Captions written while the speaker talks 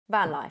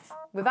Van life,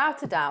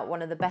 without a doubt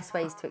one of the best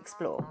ways to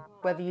explore.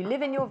 Whether you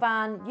live in your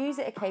van, use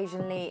it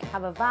occasionally,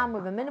 have a van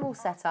with a minimal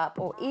setup,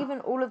 or even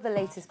all of the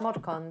latest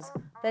mod cons,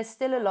 there's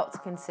still a lot to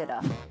consider.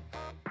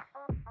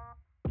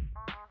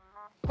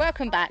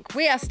 Welcome back,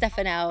 we are Steph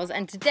and Ells,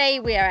 and today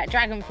we are at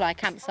Dragonfly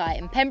campsite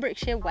in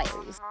Pembrokeshire,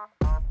 Wales.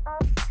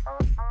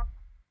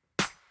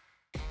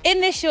 In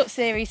this short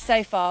series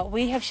so far,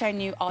 we have shown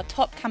you our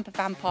top camper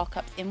van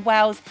park-ups in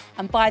Wales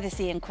and by the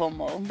sea in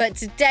Cornwall. But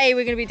today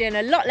we're going to be doing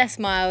a lot less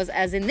miles,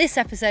 as in this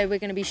episode we're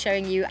going to be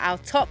showing you our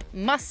top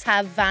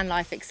must-have van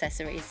life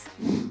accessories.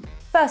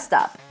 First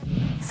up,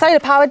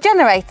 Solar powered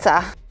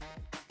generator.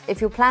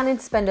 if you're planning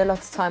to spend a lot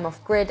of time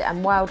off-grid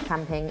and wild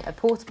camping, a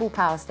portable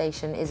power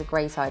station is a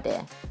great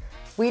idea.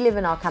 We live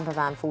in our camper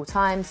van full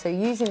time, so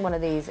using one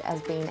of these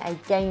has been a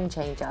game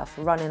changer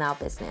for running our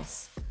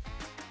business.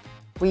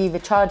 We either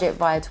charge it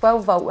via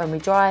 12 volt when we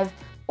drive,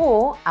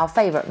 or our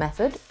favourite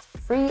method,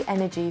 free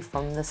energy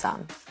from the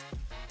sun.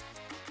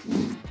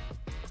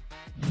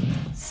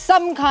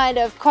 Some kind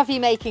of coffee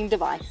making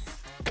device.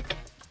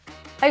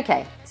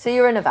 Okay, so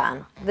you're in a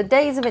van. The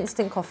days of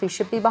instant coffee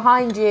should be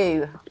behind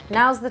you.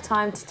 Now's the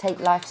time to take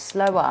life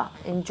slower.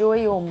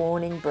 Enjoy your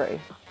morning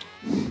brew.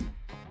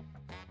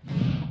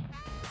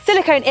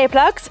 Silicone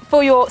earplugs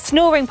for your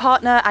snoring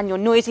partner and your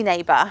noisy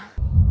neighbour.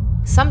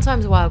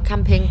 Sometimes wild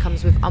camping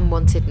comes with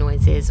unwanted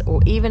noises,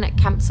 or even at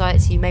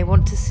campsites you may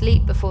want to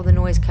sleep before the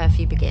noise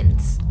curfew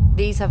begins.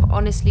 These have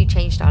honestly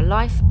changed our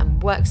life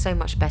and work so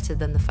much better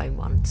than the phone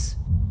ones.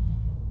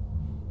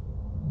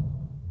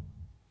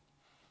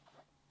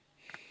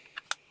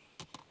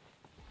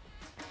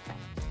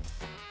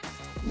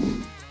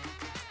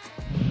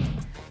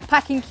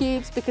 Packing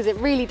cubes, because it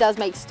really does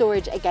make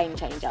storage a game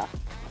changer.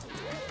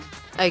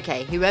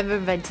 Okay, whoever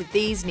invented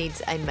these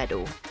needs a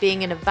medal.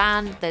 Being in a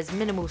van, there's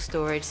minimal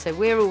storage, so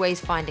we're always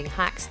finding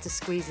hacks to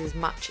squeeze as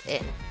much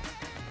in.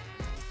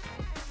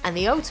 And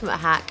the ultimate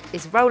hack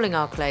is rolling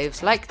our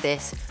clothes like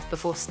this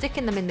before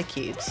sticking them in the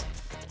cubes.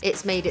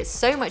 It's made it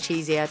so much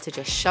easier to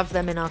just shove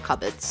them in our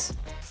cupboards.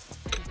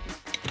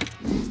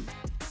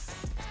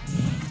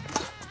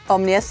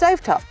 Omnia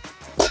stovetop.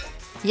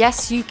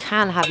 Yes, you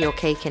can have your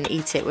cake and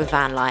eat it with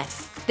van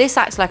life. This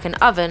acts like an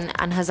oven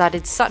and has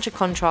added such a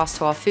contrast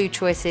to our food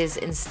choices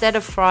instead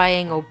of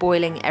frying or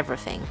boiling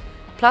everything.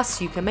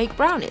 Plus, you can make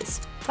brownies.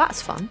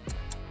 That's fun.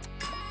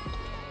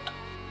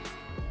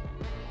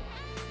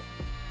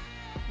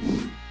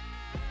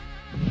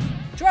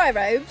 Dry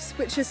robes,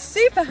 which are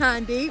super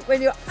handy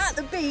when you're at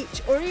the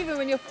beach or even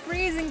when you're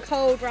freezing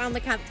cold around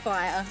the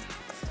campfire.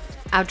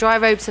 Our dry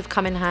robes have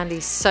come in handy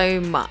so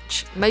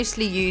much,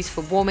 mostly used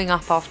for warming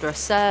up after a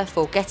surf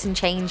or getting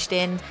changed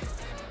in.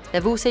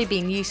 They've also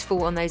been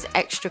useful on those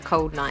extra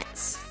cold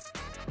nights.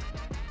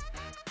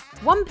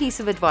 One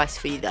piece of advice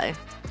for you though.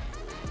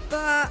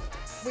 But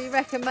we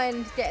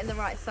recommend getting the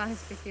right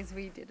size because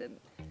we didn't.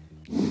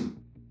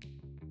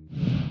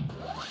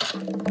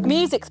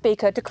 Music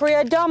speaker to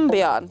create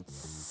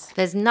ambience.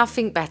 There's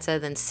nothing better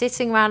than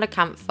sitting around a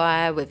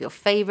campfire with your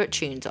favourite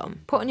tunes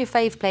on. Put on your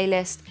fave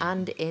playlist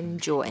and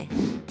enjoy.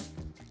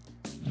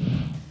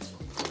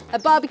 A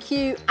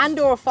barbecue and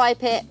or a fire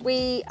pit,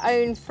 we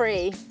own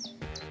 3.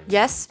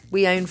 Yes,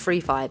 we own 3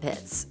 fire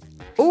pits.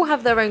 All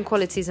have their own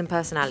qualities and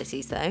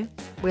personalities though.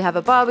 We have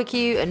a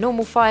barbecue, a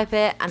normal fire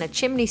pit and a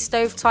chimney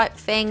stove type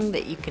thing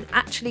that you can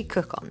actually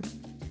cook on.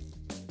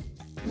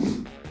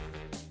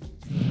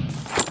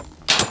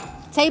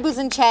 Tables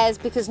and chairs,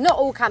 because not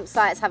all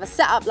campsites have a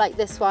setup like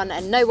this one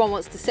and no one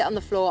wants to sit on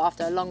the floor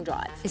after a long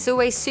drive. It's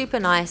always super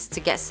nice to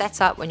get set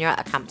up when you're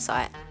at a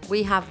campsite.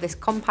 We have this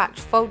compact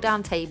fold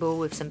down table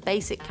with some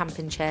basic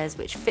camping chairs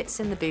which fits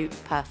in the boot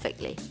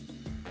perfectly.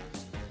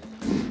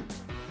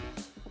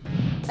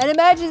 An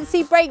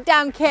emergency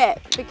breakdown kit,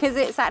 because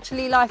it's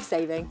actually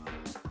life-saving.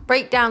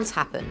 Breakdowns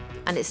happen,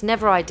 and it's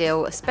never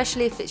ideal,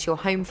 especially if it's your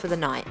home for the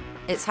night.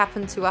 It's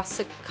happened to us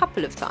a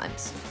couple of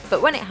times.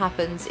 But when it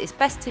happens, it's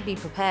best to be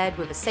prepared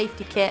with a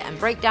safety kit and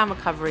breakdown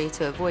recovery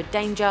to avoid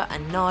danger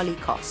and gnarly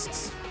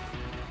costs.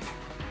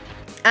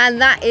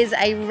 And that is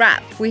a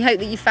wrap. We hope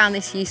that you found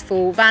this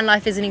useful. Van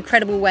life is an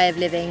incredible way of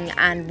living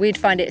and we'd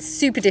find it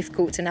super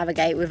difficult to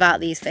navigate without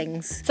these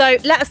things. So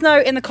let us know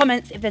in the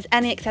comments if there's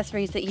any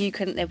accessories that you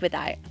couldn't live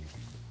without.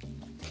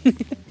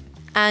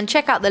 And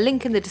check out the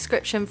link in the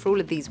description for all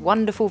of these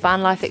wonderful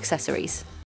van life accessories.